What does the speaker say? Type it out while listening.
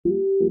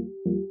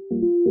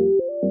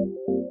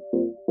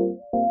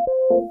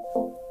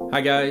Hi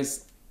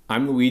guys,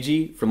 I'm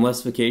Luigi from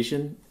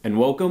Lessification, and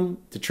welcome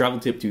to Travel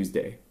Tip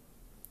Tuesday.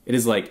 It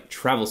is like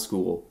travel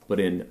school, but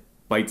in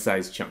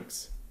bite-sized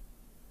chunks.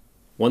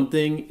 One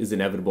thing is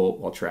inevitable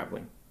while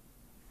traveling.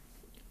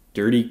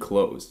 Dirty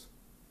clothes.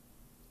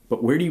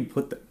 But where do you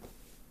put them?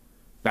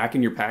 Back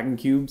in your packing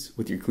cubes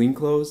with your clean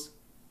clothes?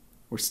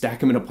 Or stack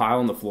them in a pile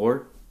on the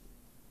floor?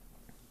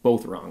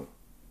 Both wrong.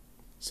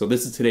 So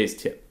this is today's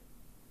tip.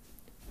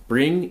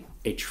 Bring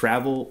a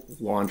travel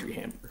laundry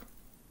hamper.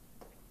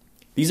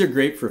 These are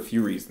great for a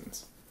few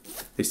reasons.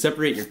 They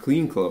separate your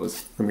clean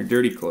clothes from your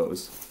dirty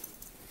clothes,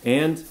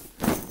 and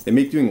they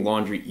make doing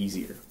laundry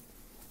easier.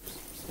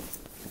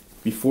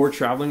 Before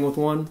traveling with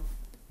one,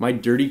 my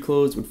dirty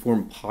clothes would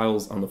form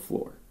piles on the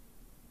floor,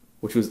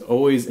 which was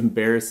always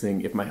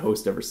embarrassing if my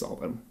host ever saw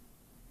them.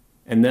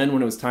 And then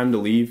when it was time to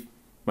leave,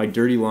 my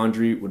dirty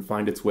laundry would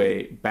find its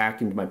way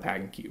back into my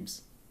packing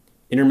cubes,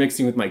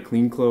 intermixing with my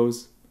clean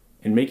clothes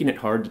and making it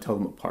hard to tell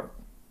them apart.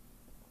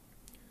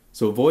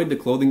 So avoid the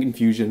clothing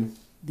confusion,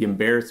 the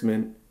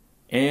embarrassment,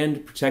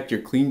 and protect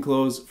your clean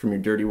clothes from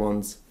your dirty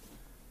ones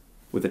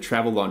with a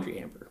travel laundry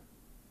hamper.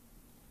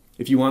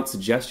 If you want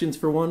suggestions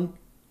for one,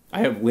 I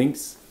have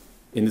links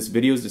in this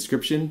video's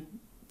description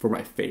for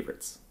my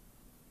favorites.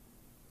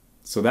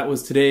 So that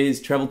was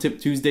today's Travel Tip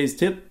Tuesday's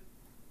tip,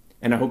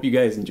 and I hope you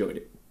guys enjoyed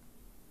it.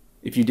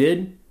 If you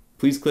did,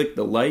 please click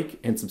the like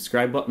and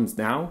subscribe buttons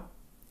now,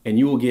 and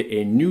you will get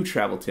a new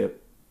travel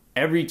tip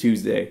every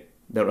Tuesday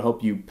that will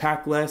help you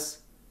pack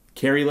less,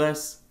 carry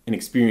less, and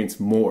experience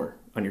more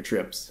on your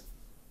trips.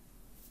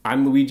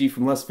 I'm Luigi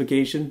from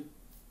Lessification.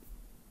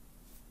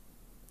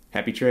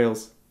 Happy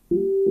trails.